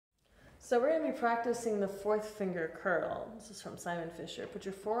So we're going to be practicing the fourth finger curl. This is from Simon Fischer. Put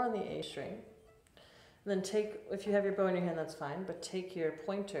your 4 on the A string. And then take, if you have your bow in your hand, that's fine, but take your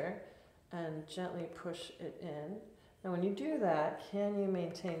pointer and gently push it in. Now when you do that, can you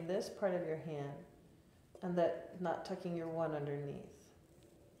maintain this part of your hand and that not tucking your 1 underneath?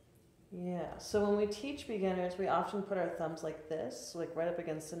 Yeah, so when we teach beginners, we often put our thumbs like this, like right up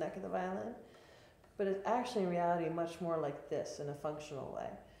against the neck of the violin, but it's actually in reality much more like this in a functional way.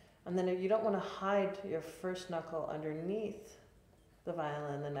 And then you don't want to hide your first knuckle underneath the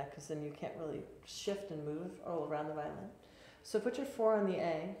violin, the neck, because then you can't really shift and move all around the violin. So put your 4 on the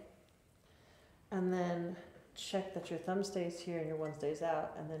A, and then check that your thumb stays here and your 1 stays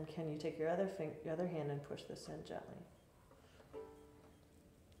out, and then can you take your other hand and push this in gently.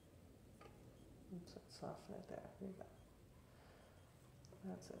 Oops, soften it there. Here you go.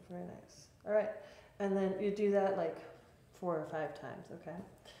 That's it, very nice. All right, and then you do that like 4 or 5 times, okay?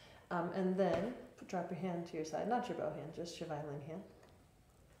 And then drop your hand to your side, not your bow hand, just your violin hand.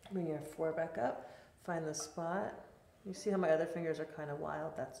 Bring your 4 back up, find the spot. You see how my other fingers are kind of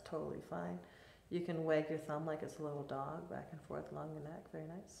wild? That's totally fine. You can wag your thumb like it's a little dog, back and forth along the neck, very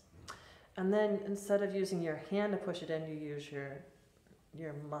nice. And then instead of using your hand to push it in, you use your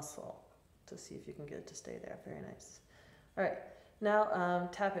muscle to see if you can get it to stay there, very nice. All right, now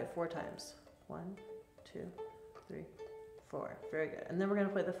tap it 4 times. 1, 2, 3, 4. Very good. And then we're going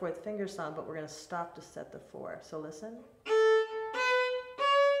to play the 4th finger song, but we're going to stop to set the 4. So listen.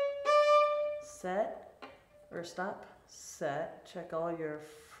 Set, or stop, set. Check all your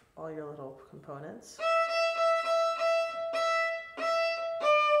little components.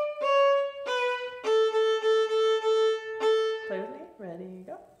 Play with me. Ready,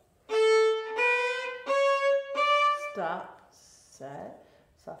 go. Stop, set.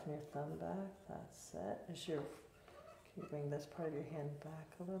 Soften your thumb back. That's set. Can you bring this part of your hand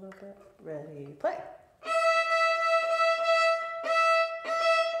back a little bit? Ready, play.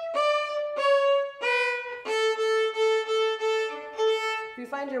 If you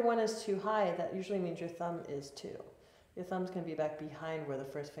find your 1 is too high, that usually means your thumb is 2. Your thumb's going to be back behind where the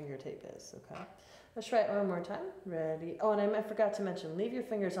first finger tape is, okay? Let's try it one more time. Ready. Oh, and I forgot to mention, leave your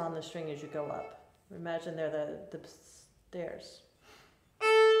fingers on the string as you go up. Imagine they're the stairs.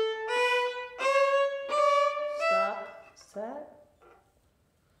 Stop, set,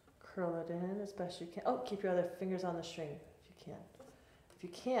 curl it in as best you can. Oh, keep your other fingers on the string if you can. If you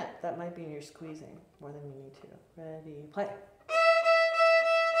can't, that might mean you're squeezing more than you need to. Ready, play.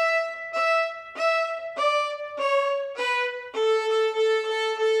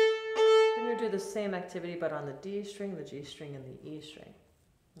 Then you do the same activity but on the D string, the G string, and the E string.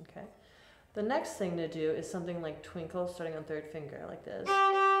 Okay. The next thing to do is something like Twinkle, starting on 3rd finger, like this.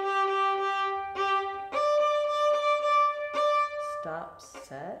 Stop,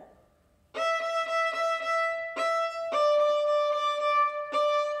 set.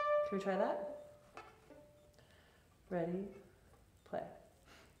 Can we try that? Ready, play.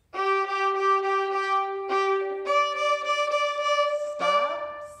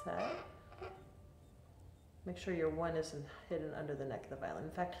 Stop, set. Make sure your 1 isn't hidden under the neck of the violin.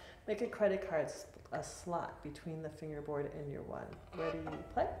 In fact, make a credit card a slot between the fingerboard and your 1. Ready,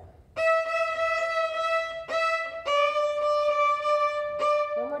 play.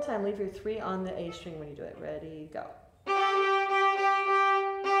 One more time, leave your 3 on the A string when you do it. Ready, go.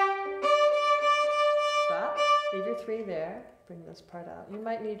 Stop, leave your 3 there. Bring this part out. You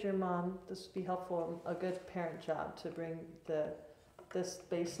might need your mom, this would be helpful, a good parent job, to bring this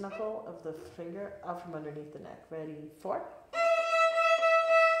base knuckle of the finger out from underneath the neck. Ready, 4.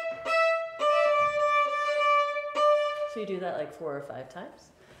 So you do that like 4 or 5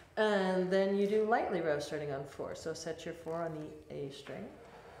 times. And then you do lightly row starting on 4. So set your 4 on the A string.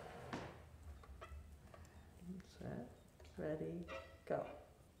 Set, ready, go.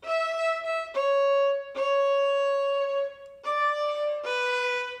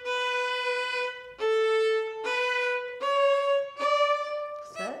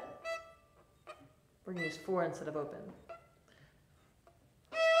 Set. We're going to use 4 instead of open.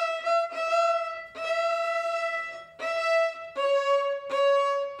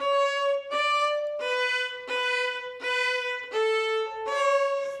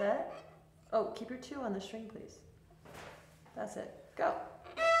 Set. Oh, keep your 2 on the string, please. That's it. Go.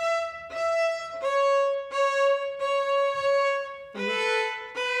 Make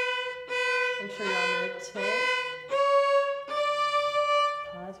sure you're on the tape.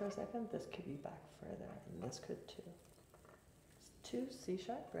 Pause for a second. This could be back further, and this could too. 2, C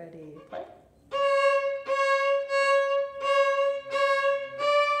sharp. Ready, play.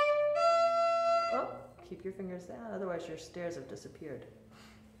 Oh, keep your fingers down, otherwise your stairs have disappeared.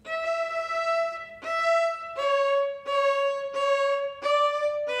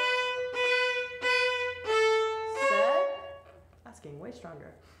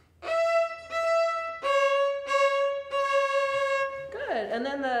 Good. And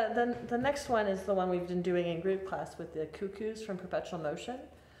then the next one is the one we've been doing in group class with the cuckoos from perpetual motion,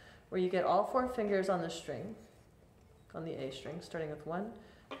 where you get all 4 fingers on the string, on the A string, starting with 1,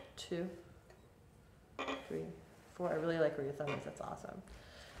 2, 3, 4. I really like where your thumb is. That's awesome.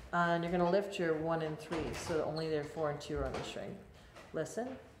 And you're going to lift your 1 and 3, so only there 4 and 2 are on the string. Listen.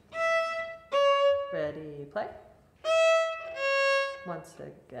 Ready, play. Once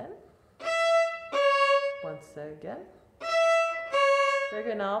again. Once again. Very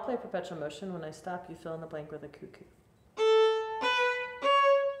good. Now I'll play perpetual motion. When I stop, you fill in the blank with a cuckoo.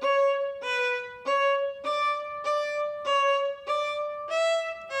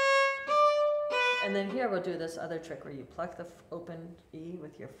 And then here we'll do this other trick where you pluck the open E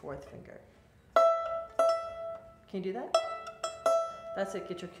with your 4th finger. Can you do that? That's it.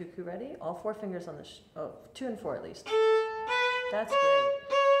 Get your cuckoo ready. All 4 fingers on the 2 and 4 at least. That's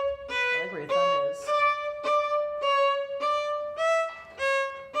great. I like where your thumb is.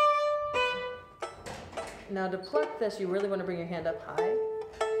 Now to pluck this, you really want to bring your hand up high.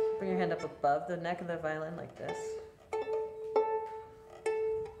 Bring your hand up above the neck of the violin like this.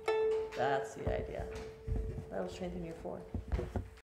 That's the idea. That was training you for.